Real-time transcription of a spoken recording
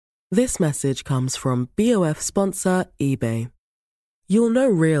This message comes from BOF sponsor eBay. You'll know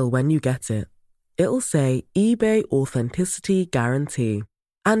real when you get it. It'll say eBay Authenticity Guarantee.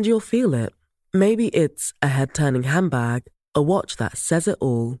 And you'll feel it. Maybe it's a head-turning handbag, a watch that says it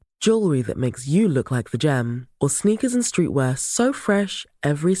all, jewelry that makes you look like the gem, or sneakers and streetwear so fresh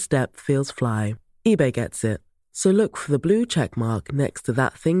every step feels fly. eBay gets it. So look for the blue check mark next to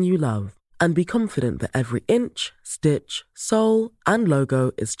that thing you love. And be confident that every inch, stitch, sole, and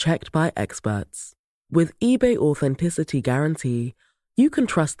logo is checked by experts. With eBay Authenticity Guarantee, you can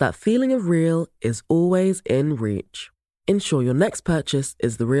trust that feeling of real is always in reach. Ensure your next purchase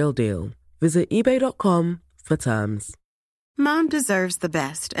is the real deal. Visit ebay.com for terms. Mom deserves the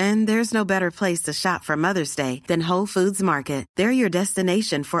best, and there's no better place to shop for Mother's Day than Whole Foods Market. They're your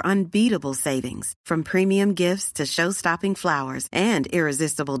destination for unbeatable savings, from premium gifts to show-stopping flowers and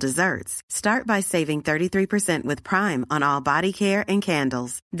irresistible desserts. Start by saving 33% with Prime on all body care and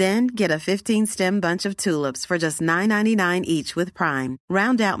candles. Then get a 15-stem bunch of tulips for just $9.99 each with Prime.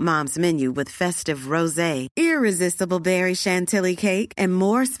 Round out Mom's menu with festive rosé, irresistible berry chantilly cake, and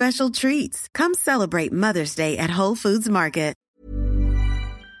more special treats. Come celebrate Mother's Day at Whole Foods Market.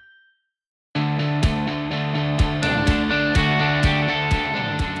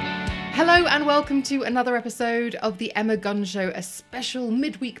 Hello and welcome to another episode of the Emma Gunn Show, a special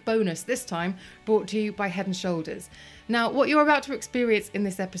midweek bonus, this time brought to you by Head & Shoulders. Now, what you're about to experience in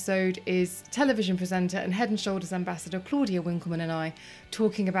this episode is television presenter and Head & Shoulders ambassador Claudia Winkleman and I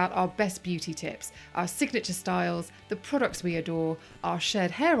talking about our best beauty tips, our signature styles, the products we adore, our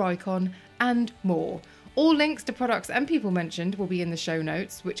shared hair icon, and more. All links to products and people mentioned will be in the show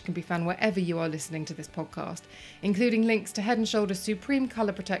notes, which can be found wherever you are listening to this podcast, including links to Head & Shoulders Supreme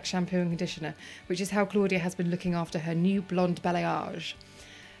Colour Protect shampoo and conditioner, which is how Claudia has been looking after her new blonde balayage.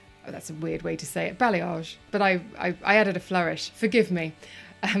 Oh, that's a weird way to say it, balayage, but I added a flourish. Forgive me.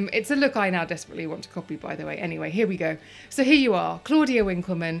 It's a look I now desperately want to copy, by the way. Anyway, here we go. So here you are, Claudia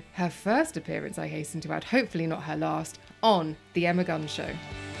Winkleman, her first appearance, I hasten to add, hopefully not her last, on The Emma Gunn Show.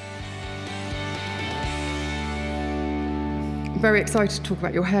 Very excited to talk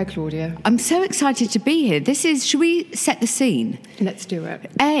about your hair, Claudia. I'm so excited to be here. Should we set the scene? Let's do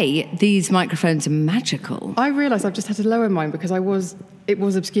it. These microphones are magical. I realise I've just had to lower mine because it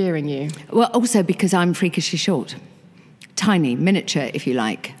was obscuring you. Well, also because I'm freakishly short. Tiny, miniature, if you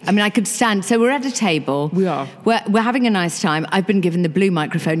like. I mean, I could stand. So we're at a table. We are. We're having a nice time. I've been given the blue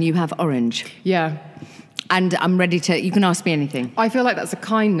microphone. You have orange. Yeah. And I'm ready to... You can ask me anything. I feel like that's a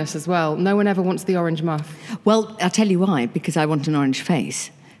kindness as well. No one ever wants the orange muff. Well, I'll tell you why. Because I want an orange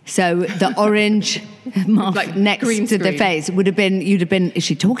face. So the orange muff like next to the face would have been... You'd have been... Is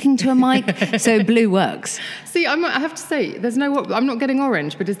she talking to a mic? So blue works. See, I have to say, I'm not getting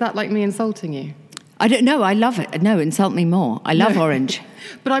orange, but is that like me insulting you? I don't know. I love it. No, insult me more. I love orange.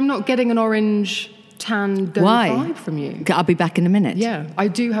 But I'm not getting an orange... tan girl vibe from you. I'll be back in a minute. Yeah, I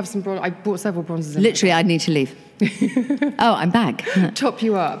do have some bronze. I bought several bronzes. Literally, I need to leave. Oh, I'm back. Top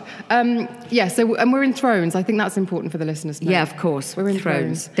you up. So we're in Thrones. I think that's important for the listeners to know. Yeah, of course. We're in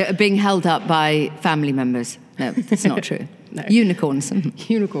Thrones. They're being held up by family members. No, that's not true. No. Unicorns.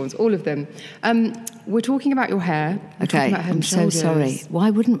 Unicorns, all of them. We're talking about your hair. Okay, I'm so sorry.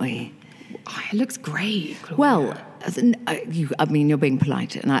 Why wouldn't we? Oh, it looks great, Claudia. Well, you're being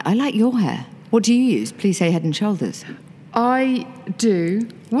polite, and I like your hair. What do you use? Please say Head & Shoulders. I do.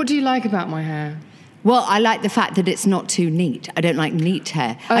 What do you like about my hair? Well, I like the fact that it's not too neat. I don't like neat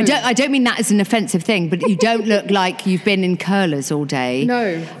hair. Oh. I don't mean that as an offensive thing, but you don't look like you've been in curlers all day.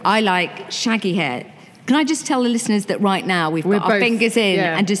 No. I like shaggy hair. Can I just tell the listeners that right now we're got our fingers in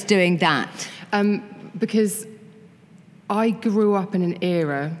and just doing that? Because I grew up in an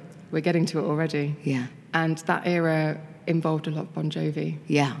era, we're getting to it already. Yeah. And that era involved a lot of Bon Jovi.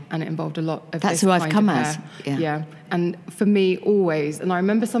 Yeah. And it involved a lot of That's who I've come as. Yeah. And for me, always, and I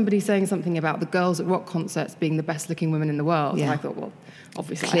remember somebody saying something about the girls at rock concerts being the best looking women in the world. Yeah. And I thought, well,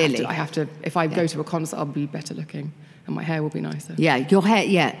 obviously clearly I have to if I go to a concert, I'll be better looking and my hair will be nicer. Yeah, your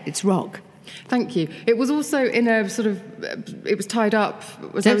hair, it's rock. Thank you. It was also in a sort of, it was tied up.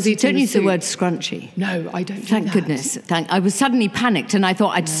 Don't use the word scrunchy. No, I don't. Thank goodness. I was suddenly panicked and I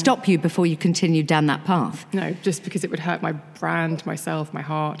thought I'd stop you before you continued down that path. No, just because it would hurt my brand, myself, my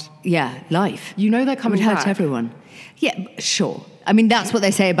heart. Yeah, life. You know they're coming back. It would hurt everyone. Yeah, sure. I mean, that's what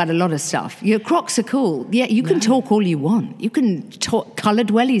they say about a lot of stuff. Your Crocs are cool. Yeah, you can talk all you want. You can talk, coloured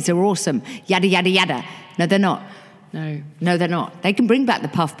wellies are awesome. Yada, yada, yada. No, they're not. No, they're not. They can bring back the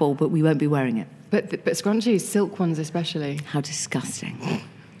puffball, but we won't be wearing it. But scrunchies, silk ones especially. How disgusting.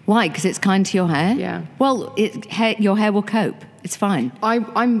 Why? Because it's kind to your hair? Yeah. Well, your hair will cope. It's fine.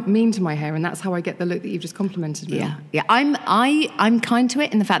 I'm mean to my hair, and that's how I get the look that you've just complimented me on. Yeah. I'm kind to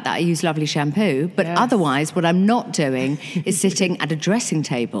it in the fact that I use lovely shampoo, but otherwise what I'm not doing is sitting at a dressing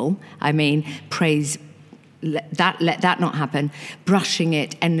table. I mean, let that not happen. Brushing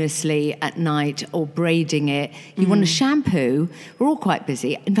it endlessly at night or braiding it. You want to shampoo. We're all quite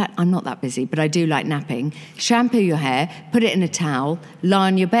busy. In fact, I'm not that busy, but I do like napping. Shampoo your hair, put it in a towel, lie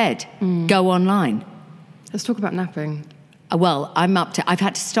on your bed, go online. Let's talk about napping. Well, I've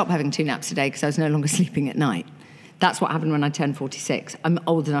had to stop having 2 naps a day because I was no longer sleeping at night. That's what happened when I turned 46. I'm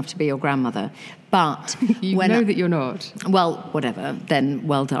old enough to be your grandmother. But you know that you're not. Well, whatever, then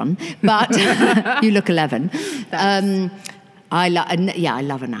well done. But you look 11. I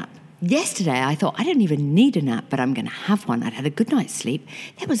love a nap. Yesterday, I thought, I don't even need a nap, but I'm going to have one. I'd had a good night's sleep.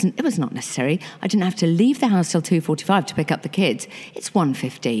 It was not necessary. I didn't have to leave the house till 2:45 to pick up the kids. It's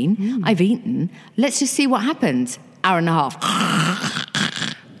 1:15. I've eaten. Let's just see what happens. Hour and a half.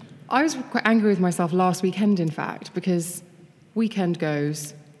 I was quite angry with myself last weekend, in fact, because weekend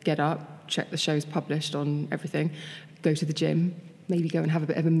goes, get up, check the shows published on everything, go to the gym, maybe go and have a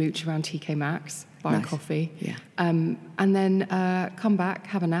bit of a mooch around TK Maxx, buy a coffee, and then come back,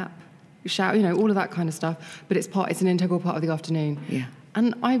 have a nap, shower, all of that kind of stuff. But it's an integral part of the afternoon. Yeah.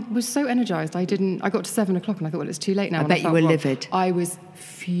 And I was so energised. I got to 7 o'clock and I thought, well, it's too late now. I bet you were livid. I was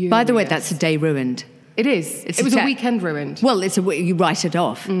furious. By the way, that's a day ruined. It is. It was a weekend ruined. Well, you write it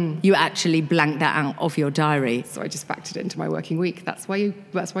off. You actually blank that out of your diary. So I just factored it into my working week. That's why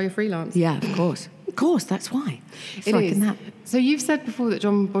you're freelance. Yeah, of course. Of course, that's why. It is. So you've said before that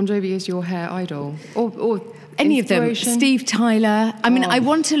John Bon Jovi is your hair idol, or any of them. Steve Tyler. I mean, I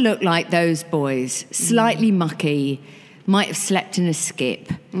want to look like those boys. Slightly mucky. Might have slept in a skip.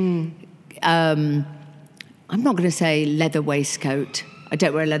 I'm not going to say leather waistcoat. I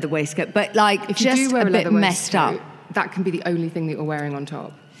don't wear a leather waistcoat, but if just you do wear a bit messed up. That can be the only thing that you're wearing on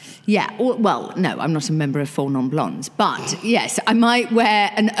top. Yeah, well, no, I'm not a member of Four Non-Blondes, but yes, I might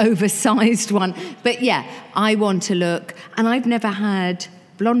wear an oversized one. But yeah, I want to look, and I've never had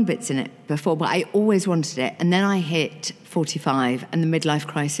blonde bits in it before, but I always wanted it. And then I hit 45 and the midlife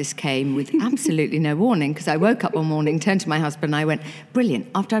crisis came with absolutely no warning, because I woke up one morning, turned to my husband, and I went, brilliant,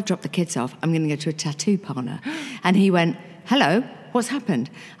 after I've dropped the kids off, I'm going to go to a tattoo parlour. And he went, hello, what's happened?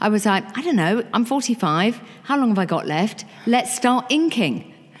 I was like, I don't know, I'm 45, how long have I got left? Let's start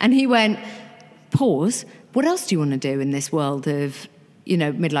inking. And he went, pause, what else do you want to do in this world of,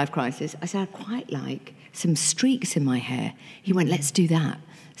 midlife crisis? I said, I'd quite like some streaks in my hair. He went, let's do that.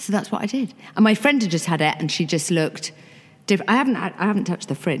 So that's what I did. And my friend had just had it, and she just looked different. I haven't touched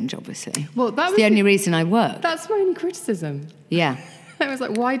the fringe, obviously. Well, that's the only reason I work. That's my only criticism. Yeah. I was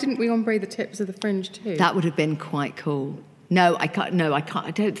like, why didn't we ombre the tips of the fringe too? That would have been quite cool. No, I can't. No, I can't.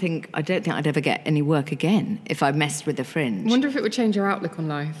 I don't think I'd ever get any work again if I messed with the fringe. I wonder if it would change your outlook on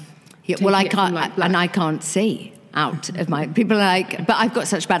life. Yeah, well, I can't, and I can't see out of my. People are like, but I've got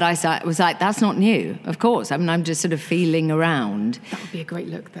such bad eyesight. It was like, that's not new. Of course, I mean, I'm just sort of feeling around. That would be a great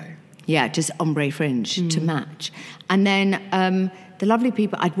look, though. Yeah, just ombre fringe to match, and then the lovely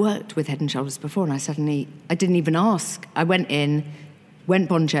people. I'd worked with Head and Shoulders before, and I didn't even ask. I went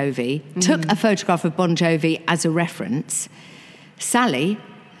Bon Jovi, took a photograph of Bon Jovi as a reference. Sally,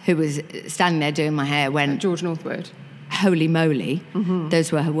 who was standing there doing my hair, went... George Northwood. Holy moly.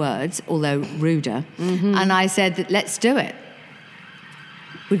 Those were her words, although ruder. And I said, let's do it.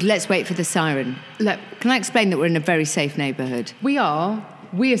 Let's wait for the siren. Can I explain that we're in a very safe neighbourhood? We are.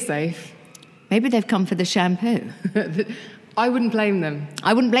 We are safe. Maybe they've come for the shampoo. I wouldn't blame them.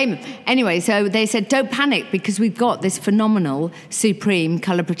 I wouldn't blame them. Anyway, so they said, don't panic, because we've got this phenomenal Supreme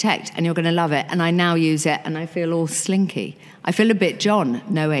Colour Protect, and you're going to love it. And I now use it, and I feel all slinky. I feel a bit John,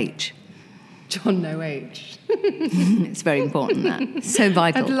 no H. John, no H. It's very important, that. So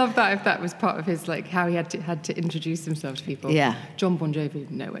vital. I'd love that if that was part of his, how he had to introduce himself to people. Yeah. John Bon Jovi,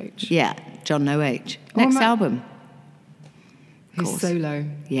 no H. Yeah, John, no H. Next album. His solo.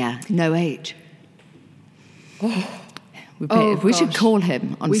 Yeah, no H. We should call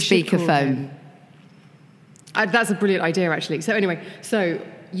him on speakerphone. That's a brilliant idea, actually. So anyway,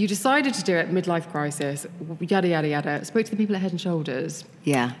 you decided to do it midlife crisis, yada, yada, yada. Spoke to the people at Head and Shoulders.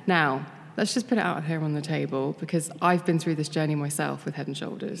 Yeah. Now, let's just put it out here on the table, because I've been through this journey myself with Head and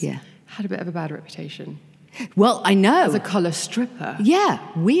Shoulders. Yeah. Had a bit of a bad reputation. Well, I know. As a colour stripper. Yeah,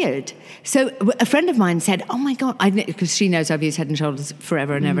 weird. So a friend of mine said, oh my God, because she knows I've used Head and Shoulders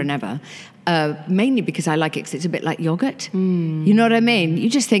forever and ever and ever, mainly because I like it because it's a bit like yogurt. You know what I mean? You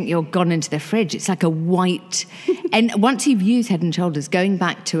just think you're gone into the fridge. It's like a white... and once you've used Head and Shoulders, going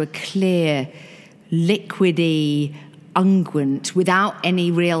back to a clear, liquidy, unguent without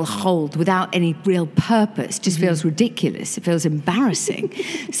any real hold, without any real purpose, just feels ridiculous. It feels embarrassing.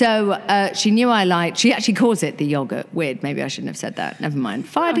 So she knew I liked, she actually calls it the yogurt. Weird, maybe I shouldn't have said that. Never mind.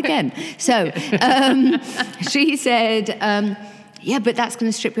 Fired again. So she said, yeah, but that's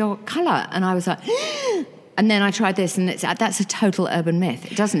going to strip your colour. And I was like, and then I tried this, and that's a total urban myth.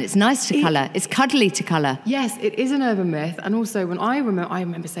 It doesn't. It's nice to colour. It's cuddly to colour. Yes, it is an urban myth. And also, when I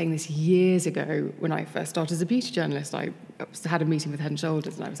remember saying this years ago when I first started as a beauty journalist, I had a meeting with Head &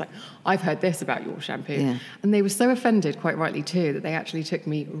 Shoulders, and I was like, I've heard this about your shampoo. Yeah. And they were so offended, quite rightly too, that they actually took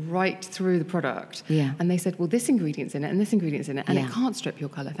me right through the product. Yeah. And they said, well, this ingredient's in it, and this ingredient's in it, and it can't strip your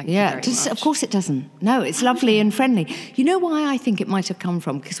colour, thank you very much. Of course it doesn't. No, it's lovely and friendly. You know why I think it might have come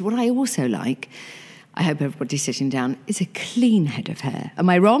from? Because what I also like, I hope everybody's sitting down, is a clean head of hair. Am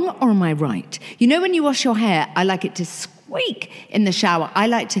I wrong or am I right? You know, when you wash your hair, I like it to squeak in the shower. I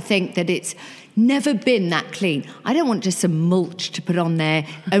like to think that it's never been that clean. I don't want just some mulch to put on there,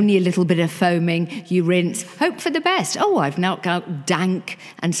 only a little bit of foaming, you rinse, hope for the best. Oh, I've now got dank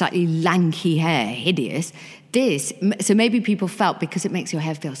and slightly lanky hair, hideous. So maybe people felt because it makes your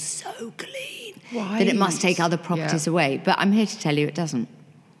hair feel so clean that it must take other properties away. But I'm here to tell you it doesn't.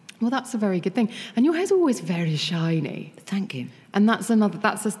 Well, that's a very good thing. And your hair's always very shiny. Thank you. And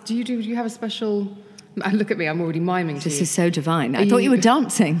do you have a special... Look at me, I'm already miming to you. This is so divine. I thought you were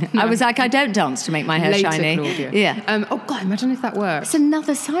dancing. No. I was like, I don't dance to make my hair shiny. Claudia. Yeah. Oh, God, imagine if that works. It's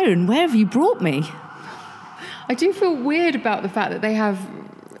another siren. Where have you brought me? I do feel weird about the fact that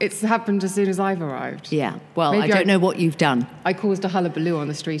it's happened as soon as I've arrived. Yeah. Well, maybe I don't know what you've done. I caused a hullabaloo on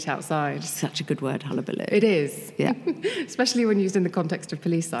the street outside. Such a good word, hullabaloo. It is. Yeah. Especially when used in the context of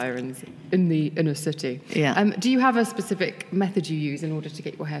police sirens in the inner city. Yeah. Do you have a specific method you use in order to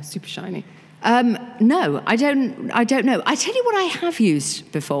get your hair super shiny? No, I don't know. I tell you what I have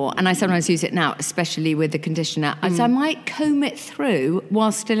used before, and I sometimes use it now, especially with the conditioner, is I might comb it through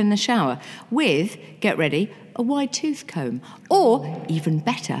while still in the shower with, get ready, a wide tooth comb. Or, even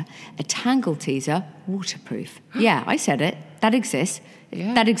better, a tangle teaser, waterproof. Yeah, I said it. That exists.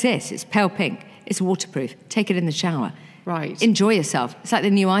 Yeah. That exists. It's pale pink. It's waterproof. Take it in the shower. Right. Enjoy yourself. It's like the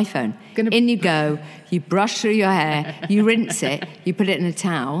new iPhone. In you go, you brush through your hair, you rinse it, you put it in a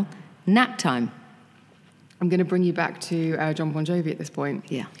towel. Nap time. I'm going to bring you back to John Bon Jovi at this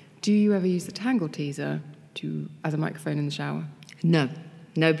point. Yeah. Do you ever use the tangle teaser as a microphone in the shower? No,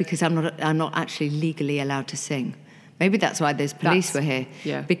 because I'm not actually legally allowed to sing. Maybe that's why those police were here.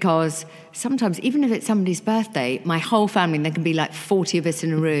 Yeah. Because sometimes, even if it's somebody's birthday, my whole family, and there can be like 40 of us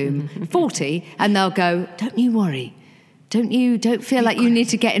in a room, 40, and they'll go, don't you worry. Don't feel like you need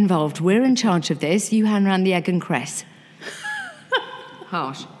to get involved. We're in charge of this. You hand around the egg and cress.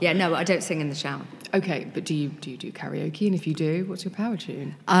 Harsh. Yeah, no, I don't sing in the shower. Okay, but do you do karaoke? And if you do, what's your power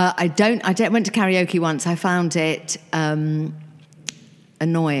tune? I don't. I went to karaoke once. I found it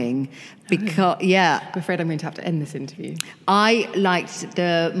annoying because, yeah. I'm afraid I'm going to have to end this interview. I liked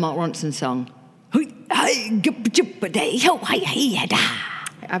the Mark Ronson song. I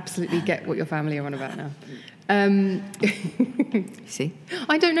absolutely get what your family are on about now. See?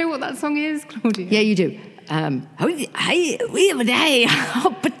 I don't know what that song is, Claudia. Yeah, you do. Oh,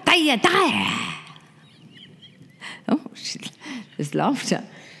 there's laughter.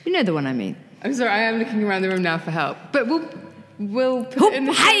 You know the one I mean. I'm sorry, I am looking around the room now for help. But we'll put it in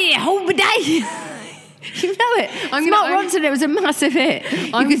the... You know it. Mark Ronson, it was a massive hit.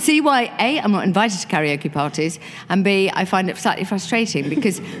 You can see why, A, I'm not invited to karaoke parties, and B, I find it slightly frustrating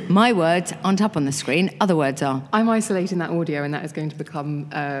because my words aren't up on the screen, other words are. I'm isolating that audio, and that is going to become...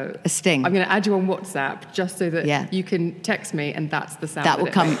 a sting. I'm going to add you on WhatsApp just so that you can text me, and that's the sound that will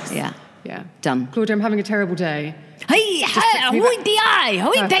come, makes. Yeah. Done. Claudia, I'm having a terrible day.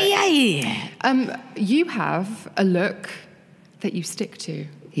 You have a look that you stick to.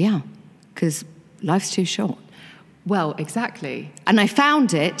 Yeah, because... life's too short. Well, exactly. And I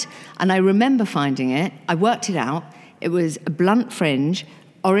found it, and I remember finding it. I worked it out. It was a blunt fringe,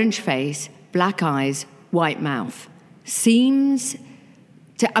 orange face, black eyes, white mouth. Seems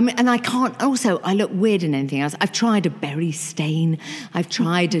to... and I can't... Also, I look weird in anything else. I've tried a berry stain. I've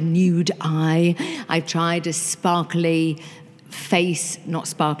tried a nude eye. I've tried a sparkly... face, not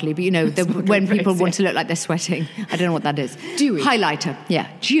sparkly, but you know, when people want to look like they're sweating. I don't know what that is. Dewy. Highlighter. Yeah,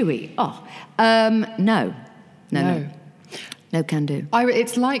 dewy. Oh, no, can do.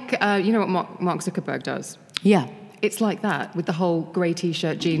 It's like, you know what Mark Zuckerberg does? Yeah. It's like that, with the whole grey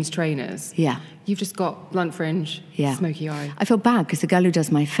T-shirt, jeans, trainers. Yeah. You've just got blunt fringe, smoky eye. I feel bad because the girl who does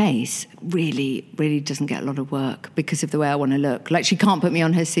my face really, really doesn't get a lot of work because of the way I want to look. Like, she can't put me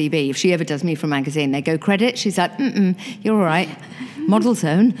on her CV. If she ever does me for a magazine, they go, credit. She's like, you're all right. Model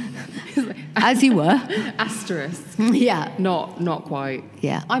zone. as you were. Asterisk. Yeah. Not quite.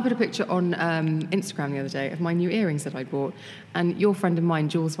 Yeah. I put a picture on Instagram the other day of my new earrings that I bought, and your friend of mine,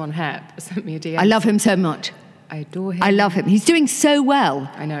 Jules Von Hepp, sent me a DM. I love him so much. I adore him. I love him. He's doing so well.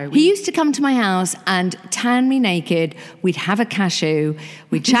 I know. He used to come to my house and tan me naked. We'd have a cashew.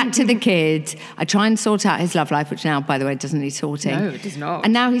 We'd chat to the kids. I try and sort out his love life, which now, by the way, doesn't need sorting. No, it does not.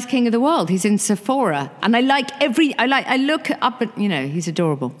 And now he's king of the world. He's in Sephora. And I look up at, he's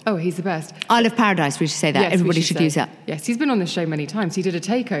adorable. Oh, he's the best. Isle of Paradise, we should say that. Yes, everybody should use that. Yes, he's been on this show many times. He did a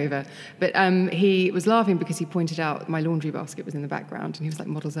takeover, but he was laughing because he pointed out my laundry basket was in the background, and he was like,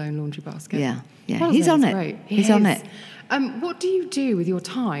 Model's Own laundry basket. Yeah. Model's He's Own on is it. great. He's on it. What do you do with your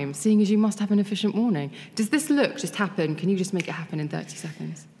time, seeing as you must have an efficient morning? Does this look just happen? Can you just make it happen in 30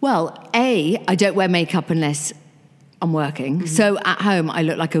 seconds? Well, I don't wear makeup unless I'm working. Mm-hmm. So at home, I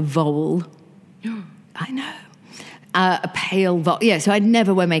look like a vole. I know. A pale vole. Yeah, so I'd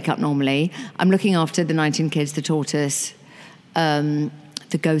never wear makeup normally. I'm looking after the 19 kids, the tortoise,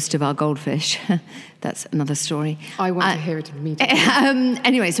 the ghost of our goldfish. That's another story. I want to hear it immediately.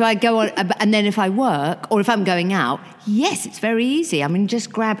 Anyway, so I go on, and then if I work or if I'm going out, yes, it's very easy. I mean,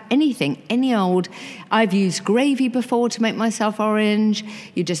 just grab anything, any old. I've used gravy before to make myself orange.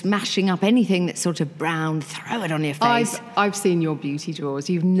 You're just mashing up anything that's sort of brown, throw it on your face. I've seen your beauty drawers.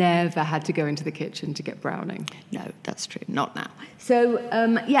 You've never had to go into the kitchen to get browning. No, that's true. Not now. So,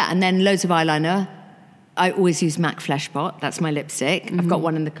 and then loads of eyeliner. I always use MAC Fleshbot. That's my lipstick. Mm-hmm. I've got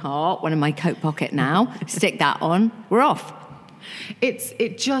one in the car, one in my coat pocket now. Stick that on. We're off. It's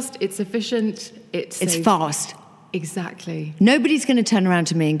efficient. It's fast. Exactly. Nobody's going to turn around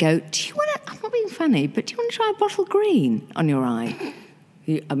to me and go, do you want to, I'm not being funny, but do you want to try a bottle green on your eye?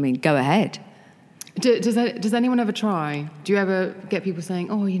 Go ahead. Does anyone ever try? Do you ever get people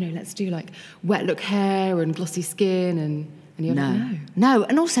saying, oh, let's do like wet look hair and glossy skin and you're No,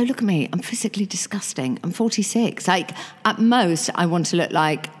 and also look at me. I'm physically disgusting. I'm 46. Like, at most, I want to look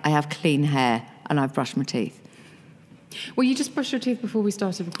like I have clean hair and I've brushed my teeth. Well, you just brushed your teeth before we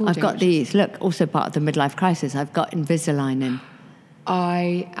started recording. I've got these. Look, also part of the midlife crisis. I've got Invisalign in.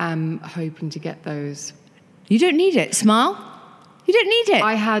 I am hoping to get those. You don't need it. Smile. You don't need it.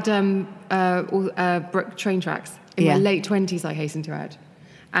 I had train tracks in my late 20s, I hasten to add.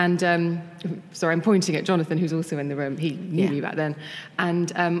 And, sorry, I'm pointing at Jonathan, who's also in the room. He knew me back then.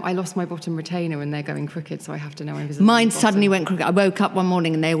 And I lost my bottom retainer and they're going crooked, so I have to know I'm visible. Mine suddenly went crooked. I woke up one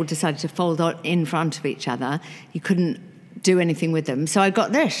morning and they all decided to fold in front of each other. You couldn't do anything with them. So I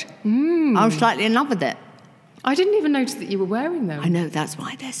got this. I was slightly in love with it. I didn't even notice that you were wearing them. I know, that's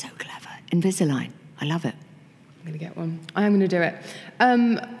why they're so clever. Invisalign. I love it. I'm going to get one. I am going to do it.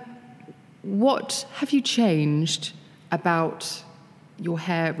 What have you changed about your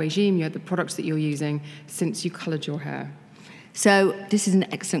hair regime, the products that you're using, since you coloured your hair? So this is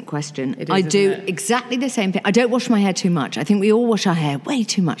an excellent question. It is, I do isn't it? exactly the same thing. I don't wash my hair too much. I think we all wash our hair way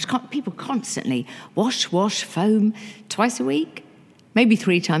too much. People constantly wash, foam, twice a week, maybe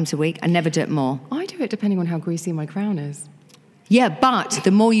 3 times a week. I never do it more. I do it depending on how greasy my crown is. Yeah, but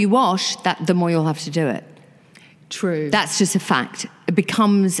the more you wash, the more you'll have to do it. True. That's just a fact. It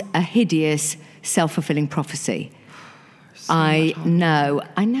becomes a hideous, self-fulfilling prophecy. I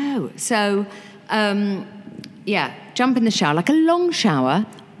know. So, jump in the shower, like a long shower,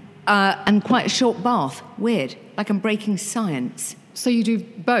 and quite a short bath. Weird, like I'm breaking science. So you do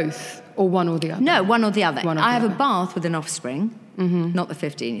both, or one or the other? No, one or the other. I have a bath with an offspring, not the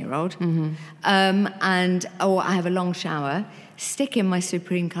 15-year-old, or I have a long shower, stick in my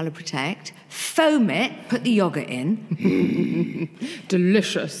Supreme Colour Protect, foam it, put the yogurt in.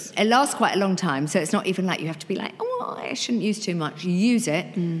 Delicious. It lasts quite a long time, so it's not even like you have to be like, oh, I shouldn't use too much. You use it,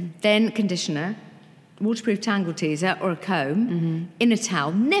 then conditioner, waterproof tangle teaser or a comb, in a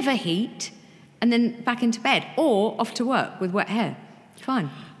towel, never heat, and then back into bed or off to work with wet hair. Fine.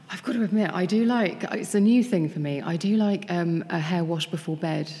 I've got to admit, I do like, it's a new thing for me, I do like a hair wash before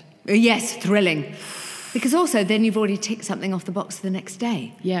bed. Yes, thrilling. Because also then you've already ticked something off the box for the next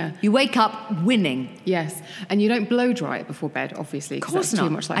day. Yeah. You wake up winning. Yes. And you don't blow dry it before bed, obviously. Of course not. Too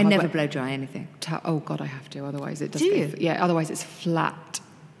much like I never blow dry anything. Oh, God, I have to. Otherwise it does. Do you? Yeah, otherwise it's flat.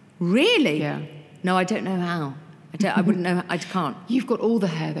 Really? Yeah. No, I don't know how. I wouldn't know. I can't. You've got all the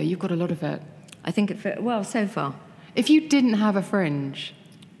hair, though. You've got a lot of it. I think it fit well so far. If you didn't have a fringe...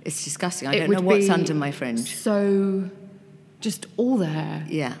 It's disgusting. I don't know what's under my fringe. So, just all the hair.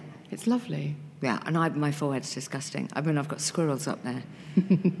 Yeah. It's lovely. Yeah, and my forehead's disgusting. I mean, I've got squirrels up there.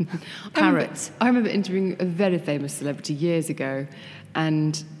 Parrots. I remember interviewing a very famous celebrity years ago,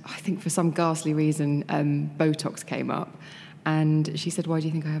 and I think for some ghastly reason, Botox came up, and she said, "Why do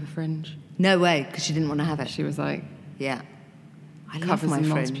you think I have a fringe?" No way, because she didn't want to have it. She was like, "Yeah, I love covers my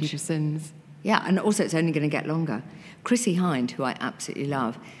and fringe." people's sins. Yeah, and also it's only going to get longer. Chrissy Hind, who I absolutely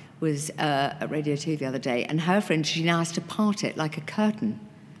love, was at Radio 2 the other day, and her fringe, she now has to part it like a curtain.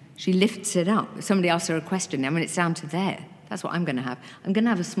 She lifts it up. If somebody asks her a question, I mean, it's down to there. That's what I'm going to have. I'm going to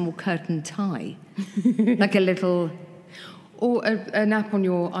have a small curtain tie, like a little... Or an app on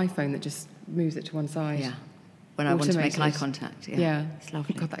your iPhone that just moves it to one side. Yeah. When I want to make eye contact. Yeah. It's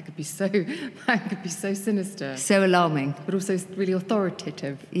lovely. God, that could be so sinister. So alarming. But also really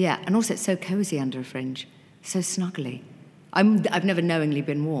authoritative. Yeah, and also it's so cosy under a fringe. So snuggly. I've never knowingly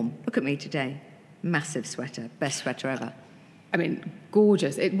been warm. Look at me today. Massive sweater. Best sweater ever. I mean,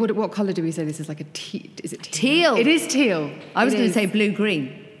 gorgeous. What colour do we say this is? Like a teal? Is it teal? It is teal. I was going to say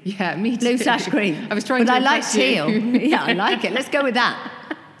blue-green. Yeah, me too. Blue/green. I was trying to But I like teal. Yeah, I like it. Let's go with that.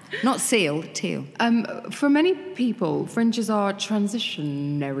 Not seal, teal. For many people, fringes are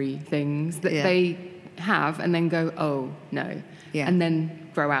transitionary things that they have and then go, oh, no. Yeah. And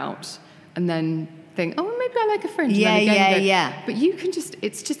then grow out. And then think, oh, maybe I like a fringe. And then again go, But you can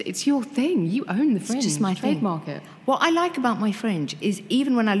it's your thing. You own the fringe. It's just my thing. Trademark it. What I like about my fringe is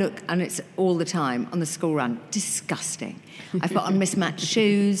even when I look, and it's all the time, on the school run, disgusting. I've got on mismatched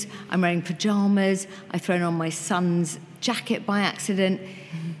shoes, I'm wearing pyjamas, I've thrown on my son's jacket by accident.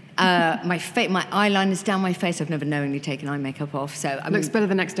 My eyeliner's down my face. I've never knowingly taken eye makeup off. So looks better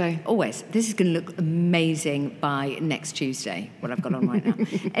the next day. Always. This is going to look amazing by next Tuesday, what I've got on right now.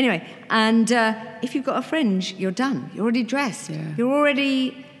 Anyway, and if you've got a fringe, you're done. You're already dressed.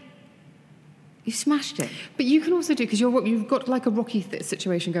 Yeah. You've smashed it. But you can also do, because you've got like a rocky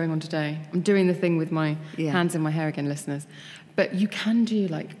situation going on today. I'm doing the thing with my hands in my hair again, listeners. But you can do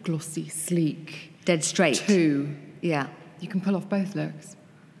like glossy, sleek. Dead straight. Two. Yeah. You can pull off both looks.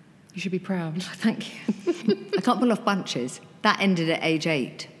 You should be proud. Thank you. I can't pull off bunches. That ended at age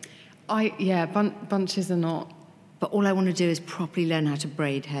 8. Bunches are not. But all I want to do is properly learn how to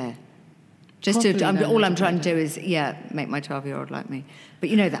braid hair. All I'm trying to do is, make my 12-year-old like me. But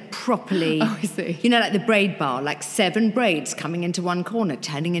you know that properly... Oh, I see. You know, like the braid bar, like 7 braids coming into one corner,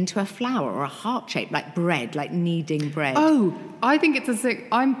 turning into a flower or a heart shape, like bread, like kneading bread. Oh, I think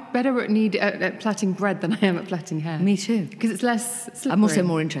I'm better at plaiting bread than I am at plaiting hair. Me too. Because it's less slippery. I'm also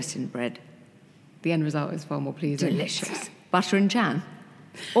more interested in bread. The end result is far more pleasing. Delicious. Butter and jam.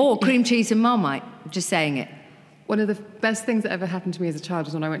 Or cream cheese and Marmite. I'm just saying it. One of the best things that ever happened to me as a child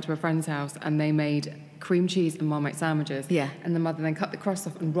was when I went to a friend's house and they made cream cheese and Marmite sandwiches. Yeah. And the mother then cut the crust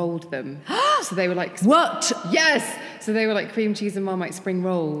off and rolled them. So they were like... What? Yes! So they were like cream cheese and Marmite spring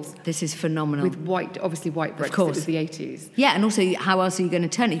rolls. This is phenomenal. With white bread. Of course. It was the 80s. Yeah, and also, how else are you going to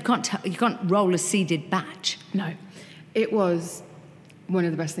turn it? You can't roll a seeded batch. No. It was one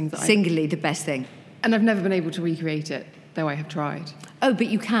of the best things that Singularly the best thing. And I've never been able to recreate it, though I have tried. Oh, but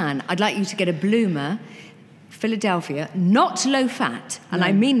you can. I'd like you to get a bloomer... Philadelphia, not low fat, and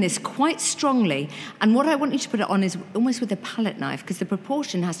I mean this quite strongly. And what I want you to put it on is almost with a palette knife, because the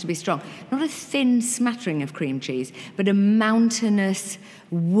proportion has to be strong. Not a thin smattering of cream cheese, but a mountainous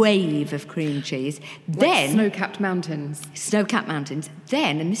wave of cream cheese. Then snow-capped mountains. Snow-capped mountains.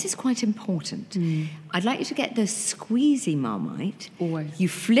 Then, and this is quite important, I'd like you to get the squeezy Marmite. Always. You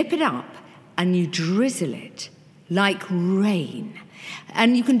flip it up and you drizzle it like rain.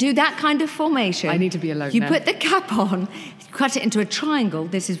 And you can do that kind of formation. I need to be alone You now. put the cap on, cut it into a triangle.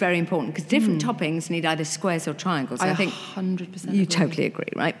 This is very important because different toppings need either squares or triangles. I think 100% you agree. totally agree,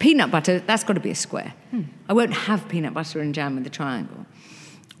 right? Peanut butter, that's got to be a square. I won't have peanut butter and jam with the triangle.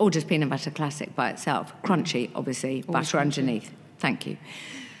 Or just peanut butter classic by itself. Crunchy, obviously, butter underneath. Thank you.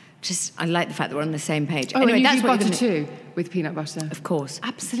 I like the fact that we're on the same page. Oh, anyway, and you that's do what butter you're too, with peanut butter. Of course.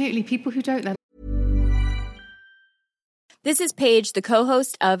 Absolutely. People who don't, they're... This is Paige, the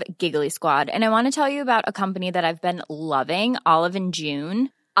co-host of Giggly Squad, and I want to tell you about a company that I've been loving, Olive &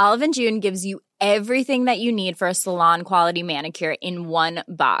 June. Olive & June gives you everything that you need for a salon-quality manicure in one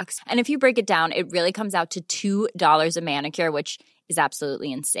box. And if you break it down, it really comes out to $2 a manicure, which is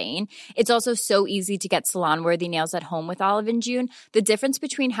absolutely insane. It's also so easy to get salon-worthy nails at home with Olive & June. The difference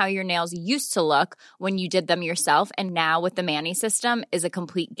between how your nails used to look when you did them yourself and now with the Mani system is a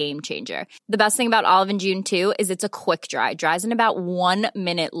complete game changer. The best thing about Olive & June, too, is it's a quick dry. Dries in about 1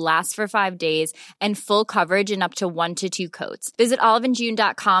 minute, lasts for 5 days, and full coverage in up to 1 to 2 coats. Visit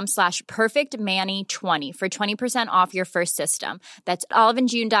oliveandjune.com/perfectmani20 for 20% off your first system. That's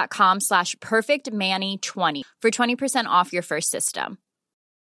oliveandjune.com/perfectmani20 for 20% off your first system.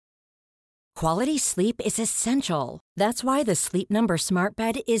 Quality sleep is essential. That's why the Sleep Number Smart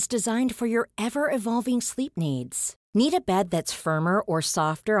Bed is designed for your ever-evolving sleep needs. Need a bed that's firmer or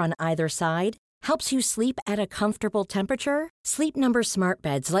softer on either side? Helps you sleep at a comfortable temperature? Sleep Number Smart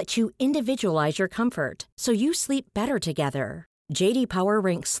Beds let you individualize your comfort so you sleep better together. JD Power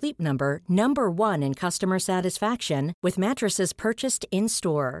ranks Sleep Number number 1 in customer satisfaction with mattresses purchased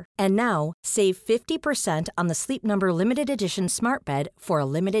in-store. And now, save 50% on the Sleep Number Limited Edition Smart Bed for a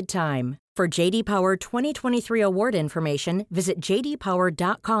limited time. For JD Power 2023 award information, visit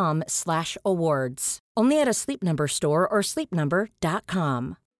jdpower.com/awards. Only at a Sleep Number store or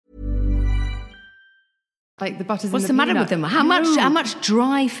sleepnumber.com. Like the butters. What's in the matter peanut. with them? How much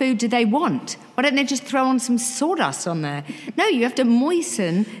dry food do they want? Why don't they just throw on some sawdust on there? No, you have to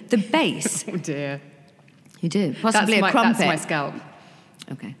moisten the base. Oh dear. You do. Possibly That's a crumpet. That's my scalp.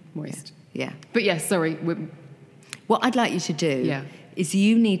 Okay. Moist. Yeah. But yes, sorry. What I'd like you to do is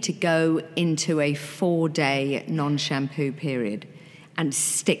you need to go into a 4-day non-shampoo period and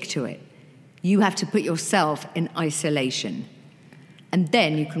stick to it. You have to put yourself in isolation. And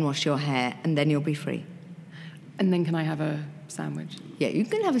then you can wash your hair and then you'll be free. And then can I have a sandwich? Yeah, you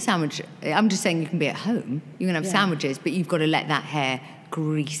can have a sandwich. I'm just saying you can be at home. You can have sandwiches, but you've got to let that hair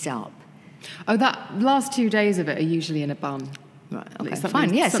grease up. Oh, that last 2 days of it are usually in a bun. Right, okay, Something-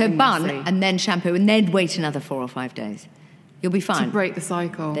 fine. Yeah, so something bun messy. and then shampoo and then wait another 4 or 5 days. You'll be fine. To break the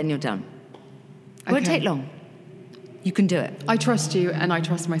cycle. Then you're done. Won't Okay. take long. You can do it. I trust you, and I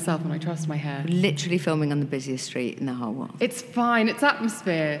trust myself, and I trust my hair. Literally filming on the busiest street in the whole world. It's fine. It's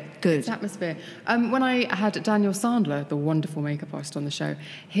atmosphere. Good. It's atmosphere. When I had Daniel Sandler, the wonderful makeup artist, on the show,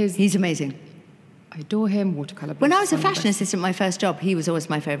 He's amazing. I adore him. Watercolor. When I was a one of the fashion best. assistant, my first job, he was always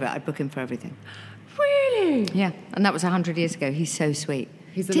my favourite. I'd book him for everything. Really? Yeah, and that was 100 years ago. He's so sweet.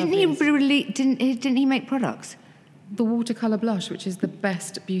 He's the didn't loveliest. didn't he make products? The watercolor blush, which is the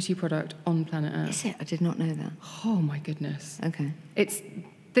best beauty product on planet Earth. Is it? I did not know that. Oh my goodness. Okay. It's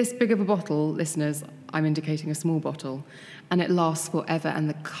this big of a bottle, listeners. I'm indicating a small bottle, and it lasts forever. And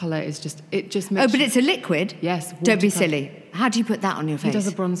the colour is just makes. Oh, but it's a liquid? Yes. Don't be watercolour. silly. How do you put that on your He face? does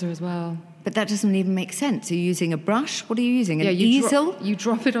a bronzer as well. But that doesn't even make sense. Are you using a brush? What are you using? An you easel? you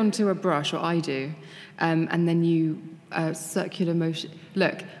drop it onto a brush, or I do, and then you circular motion.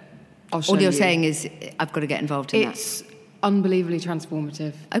 Look, I'll show you. All you're saying is I've got to get involved in It's unbelievably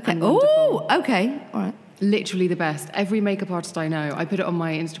transformative. Okay. and wonderful. Oh, okay. All right. Literally the best. Every makeup artist I know, I put it on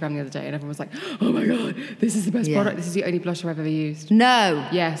my Instagram the other day, and everyone was like, "Oh my god, this is the best Yeah. product. This is the only blusher I've ever used." No.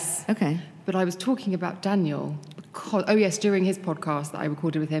 Yes. Okay. But I was talking about Daniel because, during his podcast that I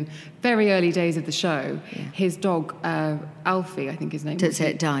recorded with him, very early days of the show, his dog, Alfie, I think his name Don't was. say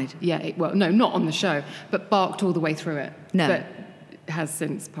it died. Yeah, well, no, not on the show, but barked all the way through it. No. But has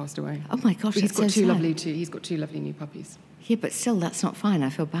since passed away. Oh my gosh, But that's so sad. He's got two lovely new puppies. Yeah, but still, that's not fine. I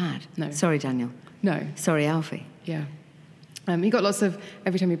feel bad. No. Sorry, Daniel. No. Sorry, Alfie. Yeah. He got lots of,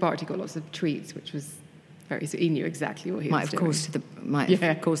 every time he barked, he got lots of treats, which was very, so he knew exactly what he Might was have doing.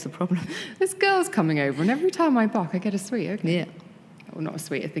 caused the problem. This girl's coming over, and every time I bark, I get a sweet. Okay. Yeah. Well, not a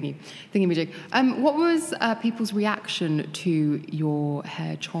sweet, a thingy-majig. What was people's reaction to your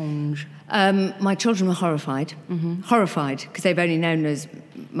hair change? My children were horrified. Mm-hmm. Horrified, because they've only known as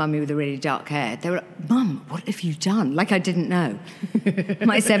mummy with the really dark hair. They were like, Mum, what have you done? Like I didn't know.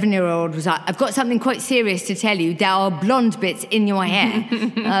 My 7-year-old was like, I've got something quite serious to tell you. There are blonde bits in your hair.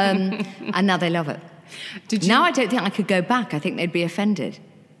 And now they love it. Now I don't think I could go back. I think they'd be offended.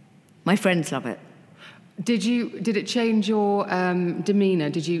 My friends love it. Did it change your demeanour?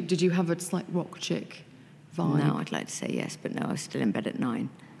 Did you have a slight rock chick vibe? No, I'd like to say yes, but no, I was still in bed at 9.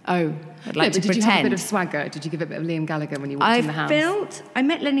 Oh, I'd like to but did you have a pretend. bit of swagger? Did you give a bit of Liam Gallagher when you walked in the house? I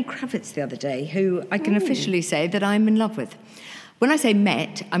met Lenny Kravitz the other day, who I can officially say that I'm in love with. When I say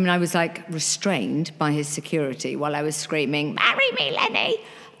met, I mean I was like restrained by his security while I was screaming, "Marry me, Lenny!"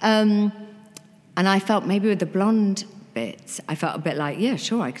 And I felt maybe with the blonde bits, I felt a bit like, yeah,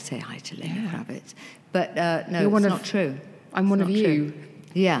 sure, I could say hi to Lenny Kravitz. But no, it's not true. I'm one of you.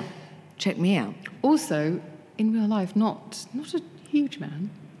 Yeah, check me out. Also, in real life, not a huge man.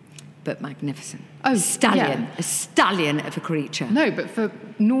 But magnificent. Oh, stallion. yeah. A stallion of a creature. No, but for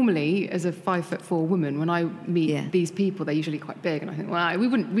normally, as a 5'4" woman, when I meet these people, they're usually quite big, and I think, well, we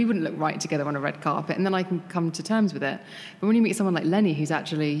wouldn't look right together on a red carpet, and then I can come to terms with it. But when you meet someone like Lenny, who's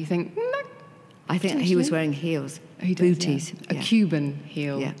actually, you think, no. I think he was wearing heels, He does, booties. yeah. A Cuban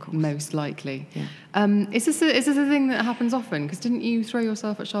heel, Yeah, of course. most likely. Yeah. Is this a thing that happens often? Because didn't you throw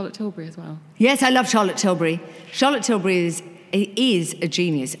yourself at Charlotte Tilbury as well? Yes, I love Charlotte Tilbury. Charlotte Tilbury is a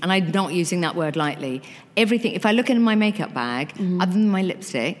genius, and I'm not using that word lightly. Everything, if I look in my makeup bag, other than my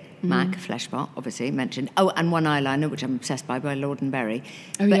lipstick, MAC, Fleshbot, obviously mentioned. Oh, and one eyeliner, which I'm obsessed by Lord and Berry.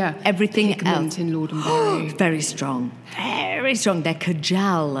 Oh, but yeah. everything Pigment else. in Lord and Berry. Very strong. Very strong. They're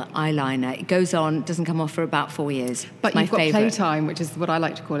Kajal eyeliner. It goes on, doesn't come off for about 4 years. But my you've got favourite. playtime, which is what I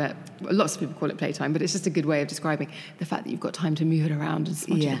like to call it. Lots of people call it playtime, but it's just a good way of describing the fact that you've got time to move it around and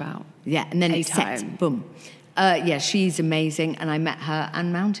smudge it about. Yeah, and then it sets, Playtime. boom. Yeah, she's amazing, and I met her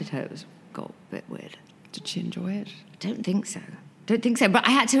and mounted her. It got a bit weird. Did she enjoy it? Don't think so. But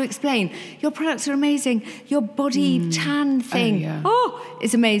I had to explain, your products are amazing. Your body tan thing,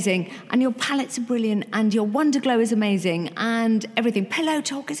 is amazing. And your palettes are brilliant. And your Wonder Glow is amazing. And everything. Pillow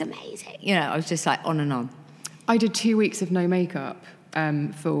Talk is amazing. You know, I was just like on and on. I did 2 weeks of no makeup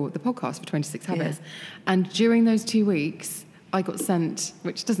for the podcast for 26 Habits. Yeah. And during those 2 weeks, I got sent,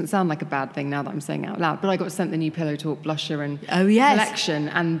 which doesn't sound like a bad thing now that I'm saying it out loud, but I got sent the new Pillow Talk blusher and collection.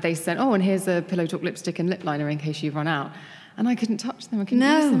 And they sent, and here's a Pillow Talk lipstick and lip liner in case you've run out. And I couldn't touch them. I couldn't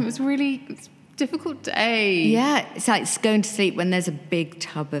use them. It was really difficult day. Yeah, it's like going to sleep when there's a big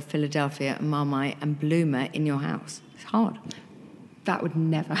tub of Philadelphia and Marmite and Bloomer in your house. It's hard. That would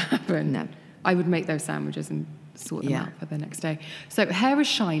never happen. No. I would make those sandwiches and sort them out for the next day. So hair is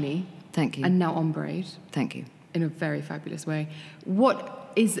shiny. Thank you. And now ombre. Thank you. In a very fabulous way.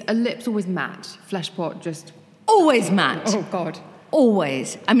 What is a lip's always matte? Flesh pot just... Always matte. Oh, God.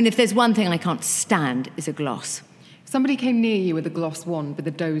 Always. I mean, if there's one thing I can't stand, is a gloss. Somebody came near you with a gloss wand with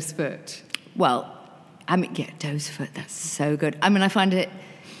a doe's foot. Well, I mean, doe's foot, that's so good. I mean, I find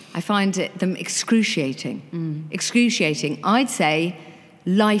them excruciating. Excruciating. I'd say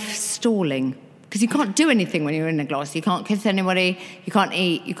life stalling. Because you can't do anything when you're in a gloss. You can't kiss anybody, you can't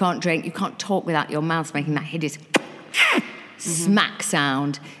eat, you can't drink, you can't talk without your mouth making that hideous smack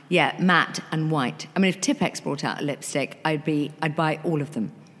sound. Yeah, matte and white. I mean, if Tipex brought out a lipstick, I'd buy all of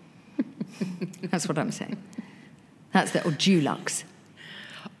them. That's what I'm saying. That's or Dulux.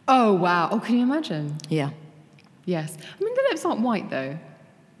 Oh, wow. Oh, can you imagine? Yeah. Yes. I mean, the lips aren't white, though.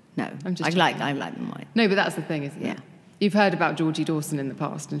 No. I like them white. No, but that's the thing, isn't it? Yeah. You've heard about Georgie Dawson in the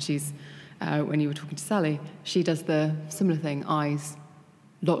past, and she's, when you were talking to Sally, she does the similar thing, eyes,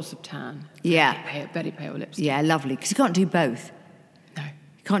 lots of tan. Yeah. Very pale lips. Yeah, lovely. Because you can't do both. No.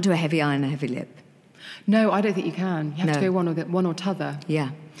 You can't do a heavy eye and a heavy lip. No, I don't think you can. You have to go one or t'other. Yeah.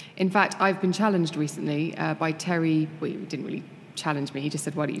 In fact, I've been challenged recently by Terry. Well, he didn't really challenge me. He just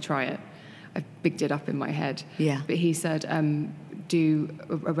said, why don't you try it? I bigged it up in my head. Yeah. But he said, do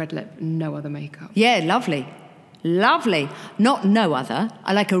a red lip, no other makeup. Yeah, lovely. Lovely. Not no other.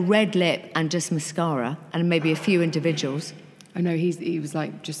 I like a red lip and just mascara and maybe a few individuals. I know, he was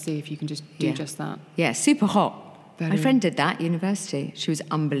like, just see if you can just do just that. Yeah, super hot. My friend did that at university. She was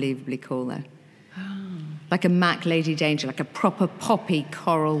unbelievably cool, though. Like a MAC Lady Danger, like a proper poppy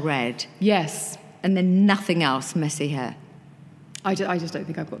coral red. Yes. And then nothing else, messy hair. I just don't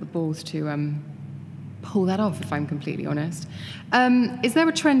think I've got the balls to pull that off, if I'm completely honest. Is there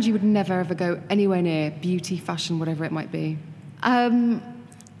a trend you would never, ever go anywhere near? Beauty, fashion, whatever it might be?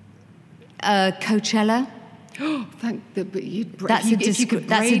 Coachella. That's a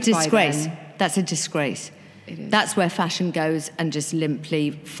disgrace. That's a disgrace. It is. That's where fashion goes and just limply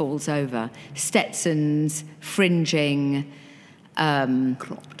falls over. Stetsons, fringing,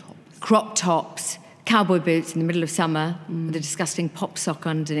 crop tops, cowboy boots in the middle of summer with a disgusting pop sock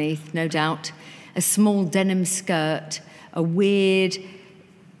underneath, no doubt, a small denim skirt, a weird,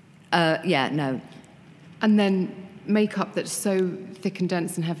 no. And then makeup that's so thick and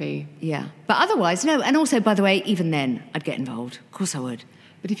dense and heavy. Yeah. But otherwise, no. And also, by the way, even then, I'd get involved. Of course I would.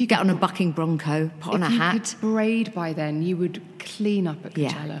 But if you get on a bucking Bronco, put on a hat. If you could braid by then, you would clean up at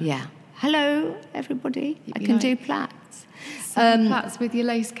Coachella. Yeah. Hello, everybody. I can do plaits. Plaits with your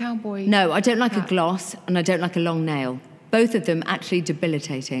lace cowboy. No, I don't like a gloss and I don't like a long nail. Both of them actually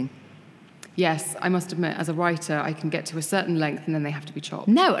debilitating. Yes, I must admit, as a writer, I can get to a certain length and then they have to be chopped.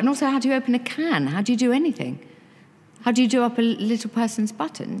 No, and also how do you open a can? How do you do anything? How do you do up a little person's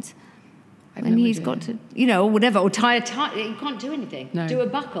buttons? And he's got to, or whatever, or tie a tie. You can't do anything. No. Do a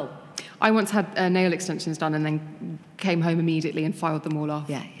buckle. I once had nail extensions done and then came home immediately and filed them all off.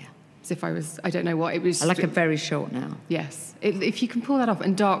 Yeah. As if I don't know what, it was... I like a very short nail. Yes. If you can pull that off,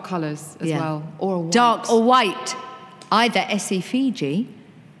 and dark colours as well. Or a white. Dark or white. Either Essie Fiji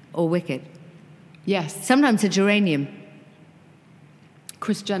or Wicked. Yes. Sometimes a geranium.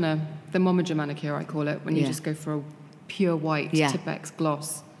 Kris Jenner, the momager manicure, I call it, when you just go for a pure white Tipex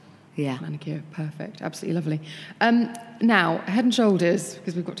gloss. Yeah. Manicure, perfect, absolutely lovely. Now, Head & Shoulders,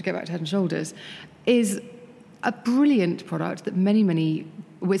 because we've got to get back to Head & Shoulders, is a brilliant product that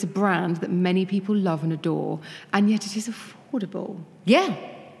it's a brand that many people love and adore, and yet it is affordable. Yeah.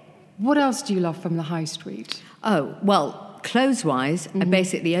 What else do you love from the high street? Oh, well, clothes-wise, I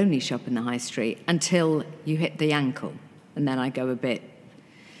basically only shop in the high street until you hit the ankle, and then I go a bit,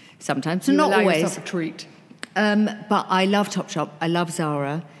 sometimes, you not allow always. Yourself a treat. But I love Topshop, I love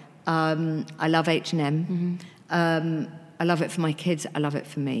Zara, I love H&M. I love it for my kids. I love it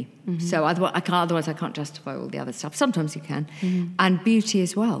for me. So otherwise I can't justify all the other stuff. Sometimes you can. And beauty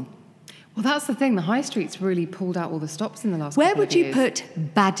as well. Well, that's the thing. The high street's really pulled out all the stops in the last Where couple would of you years. put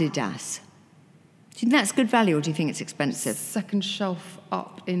Badidas? Do you think that's good value, or do you think it's expensive? Second shelf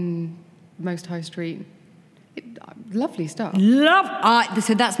up in most high street. Lovely stuff.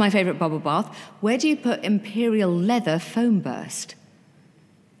 So that's my favourite bubble bath. Where do you put Imperial Leather Foam Burst?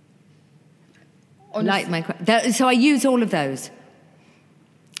 So I use all of those.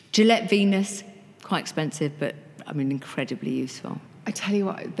 Gillette Venus, quite expensive, but I mean incredibly useful. I tell you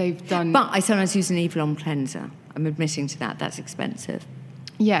what, they've done... But I sometimes use an Eve Lom cleanser. I'm admitting to that. That's expensive.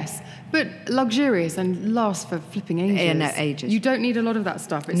 Yes, but luxurious and lasts for flipping ages. Yeah, no, ages. You don't need a lot of that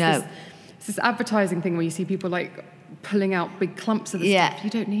stuff. It's this advertising thing where you see people like pulling out big clumps of the stuff.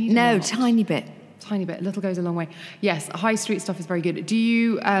 You don't need a lot. Tiny bit. Tiny bit. A little goes a long way. Yes, high street stuff is very good. Do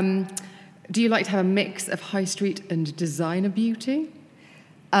you like to have a mix of high street and designer beauty?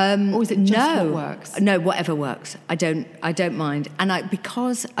 Or is it just what works? No, whatever works. I don't mind. And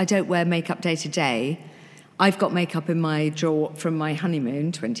because I don't wear makeup day to day, I've got makeup in my drawer from my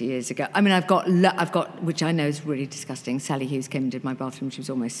honeymoon 20 years ago. I mean, I've got, which I know is really disgusting. Sally Hughes came and did my bathroom. She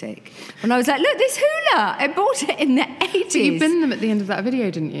was almost sick. And I was like, look, this hula. I bought it in the 80s. But you binned them at the end of that video,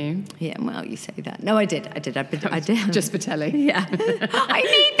 didn't you? Yeah, well, you say that. No, I did. I did. Just for telly. Yeah. I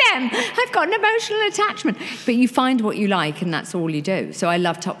need them. I've got an emotional attachment. But you find what you like, and that's all you do. So I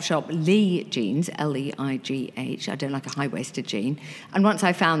love Topshop Lee jeans, Leigh. I don't like a high-waisted jean. And once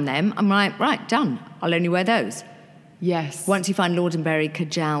I found them, I'm like, right, done. I'll only wear those. Yes. Once you find Lord & Berry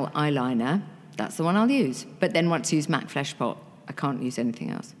Kajal eyeliner, that's the one I'll use. But then once you use MAC Flesh Pot, I can't use anything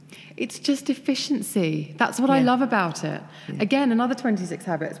else. It's just efficiency. That's what I love about it. Yeah. Again, another 26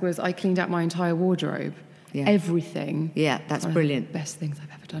 habits was I cleaned out my entire wardrobe. Yeah. Everything. Yeah, that's brilliant. One of the best things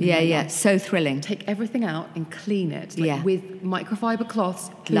I've ever done. Yeah. So thrilling. Take everything out and clean it. With microfiber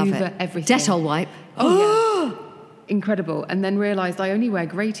cloths, love Hoover, it. everything. Dettol wipe. Oh, yeah. Incredible. And then realised I only wear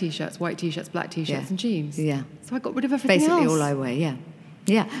grey T-shirts, white T-shirts, black T-shirts and jeans. Yeah. So I got rid of everything Basically else. all I wear, yeah.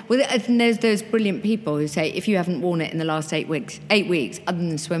 Yeah. Well, and there's those brilliant people who say if you haven't worn it in the last 8 weeks, other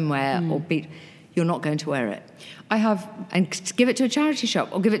than swimwear or beach, you're not going to wear it. I have... And give it to a charity shop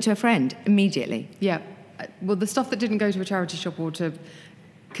or give it to a friend immediately. Yeah. Well, the stuff that didn't go to a charity shop or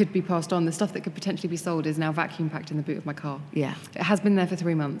could be passed on, the stuff that could potentially be sold is now vacuum packed in the boot of my car. Yeah. It has been there for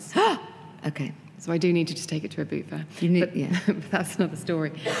 3 months. Okay. So I do need to just take it to a boot fair. But that's another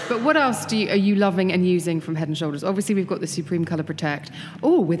story. But what else are you loving and using from Head & Shoulders? Obviously, we've got the Supreme Colour Protect.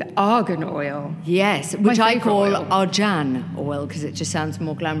 Oh, with argan oil. Yes, which I call Argan oil because it just sounds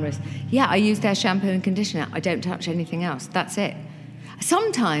more glamorous. Yeah, I use their shampoo and conditioner. I don't touch anything else. That's it.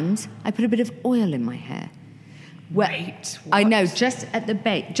 Sometimes I put a bit of oil in my hair. Wait, what? I know, just at the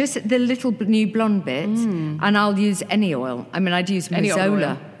base, just at the little new blonde bits, and I'll use any oil. I mean, I'd use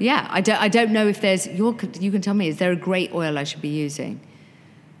Mazola. Yeah, I don't know if there's... You can tell me, is there a great oil I should be using?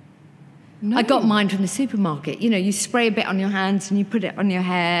 No. I got mine from the supermarket. You know, you spray a bit on your hands and you put it on your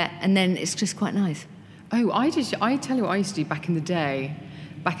hair, and then it's just quite nice. Oh, I tell you what I used to do back in the day.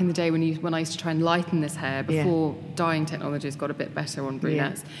 Back in the day when I used to try and lighten this hair before dyeing technologies got a bit better on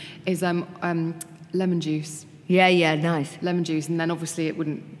brunettes, is lemon juice. Yeah, nice. Lemon juice, and then obviously it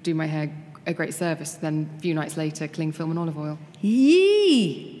wouldn't do my hair a great service. Then a few nights later, cling film and olive oil.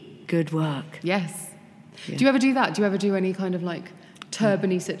 Yee! Good work. Yes. Yeah. Do you ever do that? Do you ever do any kind of like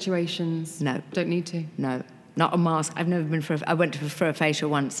turban-y situations? No. Don't need to? No. Not a mask. I've never been I went for a facial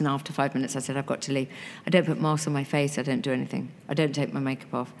once, and after 5 minutes I said, I've got to leave. I don't put masks on my face. I don't do anything. I don't take my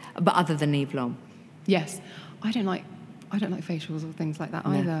makeup off. But other than Eve Lom. Yes. I don't like facials or things like that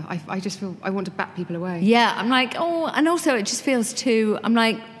either. I just feel I want to bat people away. Yeah, I'm like, and also it just feels too... I'm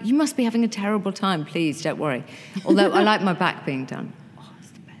like, you must be having a terrible time. Please, don't worry. Although I like my back being done. Oh,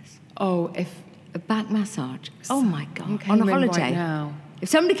 it's the best. Oh, if... A back massage. Oh, my God. On a holiday. Right now. If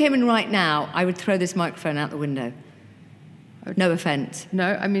somebody came in right now, I would throw this microphone out the window. No offence.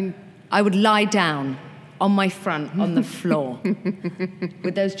 No, I mean... I would lie down on my front on the floor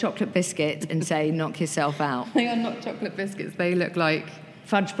with those chocolate biscuits and say, knock yourself out. They are not chocolate biscuits. They look like...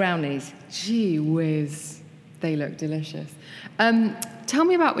 Fudge brownies. Gee whiz. They look delicious. Tell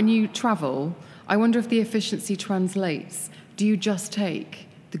me about when you travel. I wonder if the efficiency translates. Do you just take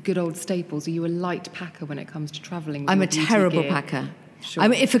the good old staples? Are you a light packer when it comes to travelling? I'm a terrible packer. Sure. I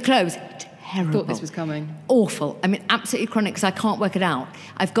mean, if for clothes, terrible. Thought this was coming. Awful. I mean, absolutely chronic because I can't work it out.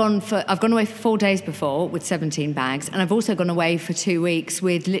 I've gone away for 4 days before with 17 bags, and I've also gone away for 2 weeks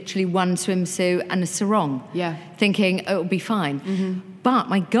with literally one swimsuit and a sarong. Yeah. Thinking it'll be fine. Mm-hmm. But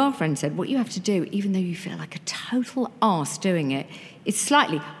my girlfriend said, what you have to do, even though you feel like a total arse doing it, is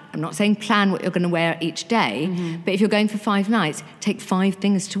slightly... I'm not saying plan what you're going to wear each day, but if you're going for 5 nights, take 5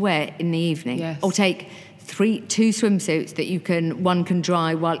 things to wear in the evening. Yes. Or take two swimsuits that one can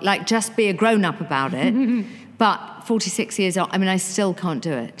dry, just be a grown-up about it. But 46 years old, I still can't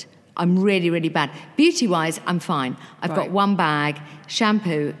do it. I'm really, really bad. Beauty-wise, I'm fine. I've got one bag,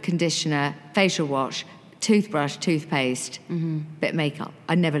 shampoo, conditioner, facial wash, toothbrush, toothpaste, bit of makeup.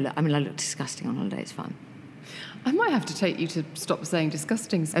 I look disgusting on holiday, it's fine. I might have to take you to stop saying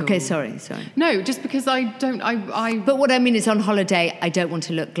disgusting school. Okay, sorry. No, just because I don't... But what I mean is on holiday, I don't want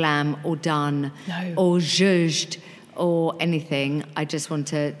to look glam or done or zhuzhed or anything. I just want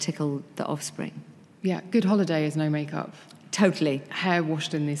to tickle the offspring. Yeah, good holiday is no makeup. Totally. Hair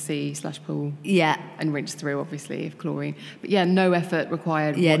washed in the sea/pool. Yeah. And rinsed through, obviously, if chlorine. But yeah, no effort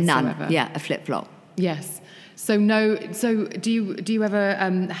required whatsoever. None. Yeah, a flip-flop. Yes. So do you ever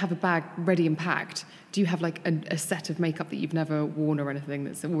have a bag ready and packed? Do you have like a set of makeup that you've never worn or anything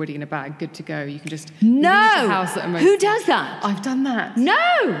that's already in a bag, good to go? You can just leave the house at a moment. Who does that? I've done that.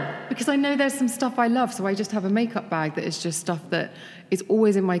 No! Because I know there's some stuff I love, so I just have a makeup bag that is just stuff that is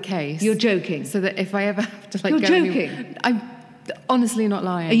always in my case. You're joking. So that if I ever have to You're joking. I'm honestly not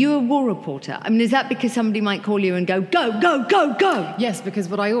lying. Are you a war reporter? Is that because somebody might call you and go, go, go, go, go? Yes, because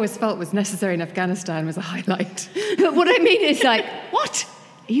what I always felt was necessary in Afghanistan was a highlight. But what I mean is what?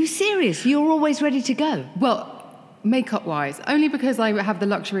 Are you serious? You're always ready to go? Well, makeup-wise, only because I have the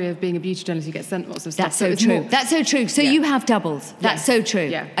luxury of being a beauty journalist who gets sent lots of stuff. That's so true. That's so true. So you have doubles. That's so true.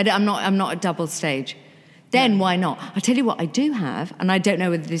 Yeah. I'm not a double stage. Then why not? I'll tell you what I do have, and I don't know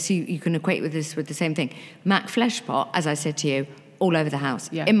whether this you can equate with this with the same thing. MAC Flesh Pot, as I said to you, all over the house.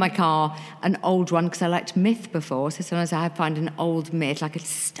 Yeah. In my car, an old one, because I liked Myth before, so sometimes I find an old Myth, like a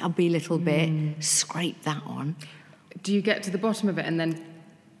stubby little bit, scrape that on. Do you get to the bottom of it and then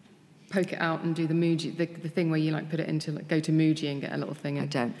poke it out and do the Muji, the thing where you put it into, go to Muji and get a little thing in? I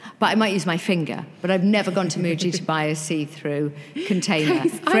don't. But I might use my finger. But I've never gone to Muji to buy a see-through container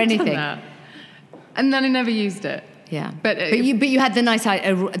for anything. Done that. And then I never used it. Yeah. But you had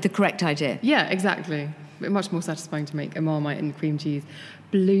the correct idea. Yeah, exactly. But much more satisfying to make a Marmite and cream cheese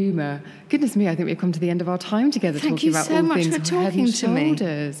bloomer. Goodness me, I think we've come to the end of our time together talking about all things Head and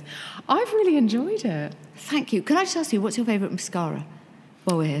Shoulders. I've really enjoyed it. Thank you. Can I just ask you, what's your favourite mascara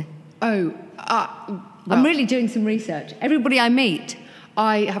while we're here? Oh, I'm really doing some research. Everybody I meet.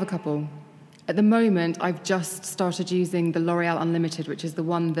 I have a couple. At the moment, I've just started using the L'Oreal Unlimited, which is the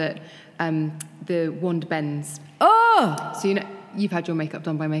one that the wand bends. Oh! So, you've had your makeup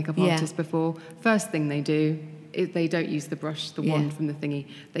done by makeup artists before. First thing they do is they don't use the brush, the wand from the thingy.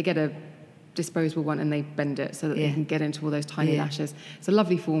 They get a disposable one and they bend it so that they can get into all those tiny lashes. It's a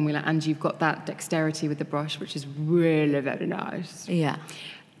lovely formula, and you've got that dexterity with the brush, which is really very nice. Yeah.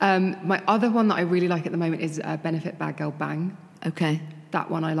 My other one that I really like at the moment is Benefit Bad Girl Bang. Okay. That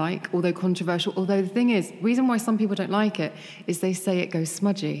one I like, although controversial. Although the thing is, reason why some people don't like it is they say it goes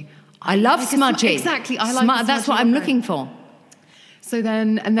smudgy. I love smudgy. Exactly, I like that's what I'm looking for. So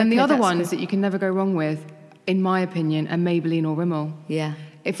then the other ones that you can never go wrong with, in my opinion, are Maybelline or Rimmel. Yeah.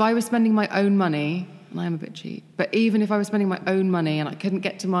 If I was spending my own money, and I am a bit cheap, but even if I was spending my own money and I couldn't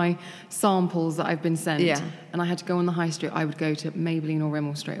get to my samples that I've been sent, and I had to go on the high street, I would go to Maybelline or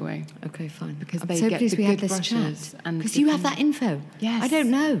Rimmel straight away. Okay, fine. Because I'm they so get pleased the we good had this brushes. Because you have that info. Yes. I don't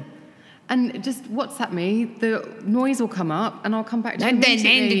know. And just WhatsApp me, the noise will come up, and I'll come back to it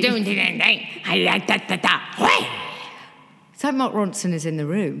immediately. It's like Mark Ronson is in the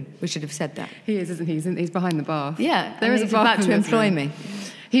room. We should have said that. He is, isn't he? He's behind the bar. Yeah, there is he's a bar about to employ me.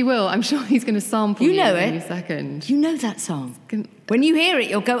 He will. I'm sure he's going to sample you know in it. a second. You know that song. When you hear it,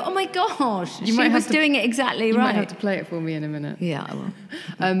 you'll go, oh my gosh, she was doing it exactly right. You might have to play it for me in a minute. Yeah, I will.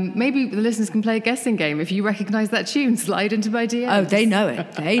 Maybe the listeners can play a guessing game. If you recognise that tune, slide into my DMs. Oh, they know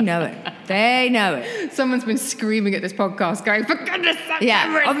it. They know it. They know it. Someone's been screaming at this podcast going, for goodness sake,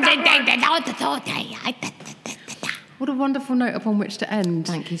 What a wonderful note upon which to end.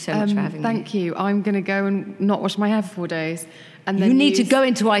 Thank you so much for having me. Thank you. I'm going to go and not wash my hair for 4 days. And then you need to go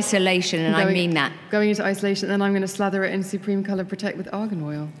into isolation, and I mean that. Going into isolation, and then I'm going to slather it in Supreme Colour Protect with argan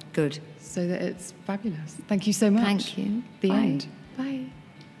oil. Good. So that it's fabulous. Thank you so much. Thank you. The Bye. end. Bye.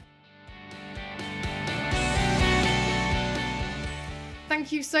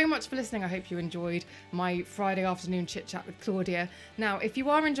 Thank you so much for listening. I hope you enjoyed my Friday afternoon chit-chat with Claudia. Now, if you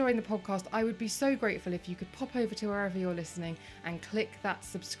are enjoying the podcast, I would be so grateful if you could pop over to wherever you're listening and click that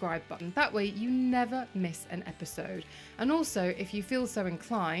subscribe button. That way, you never miss an episode. And also, if you feel so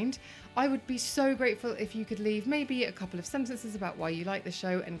inclined, I would be so grateful if you could leave maybe a couple of sentences about why you like the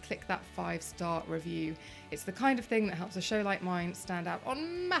show and click that 5-star review. It's the kind of thing that helps a show like mine stand out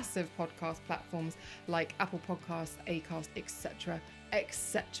on massive podcast platforms like Apple Podcasts, Acast, etc.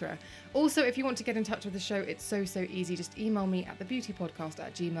 etc. Also, if you want to get in touch with the show, it's so easy. Just email me at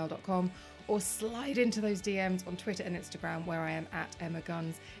thebeautypodcast@gmail.com or slide into those DMs on Twitter and Instagram where I am at Emma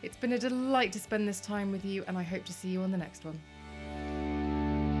Guns. It's been a delight to spend this time with you, and I hope to see you on the next one.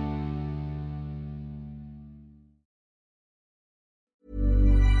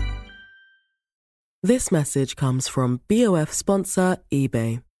 This message comes from BOF sponsor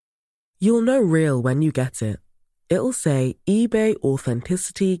eBay. You'll know real when you get it. It'll say eBay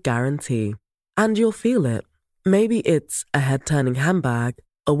Authenticity Guarantee. And you'll feel it. Maybe it's a head-turning handbag,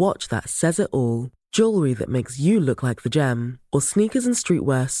 a watch that says it all, jewelry that makes you look like the gem, or sneakers and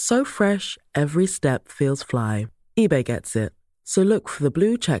streetwear so fresh every step feels fly. eBay gets it. So look for the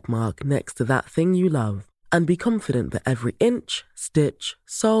blue check mark next to that thing you love. And be confident that every inch, stitch,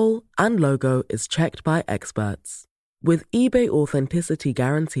 sole, and logo is checked by experts. With eBay Authenticity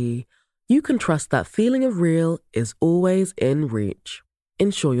Guarantee, you can trust that feeling of real is always in reach.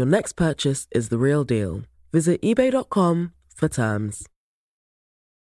 Ensure your next purchase is the real deal. Visit ebay.com for terms.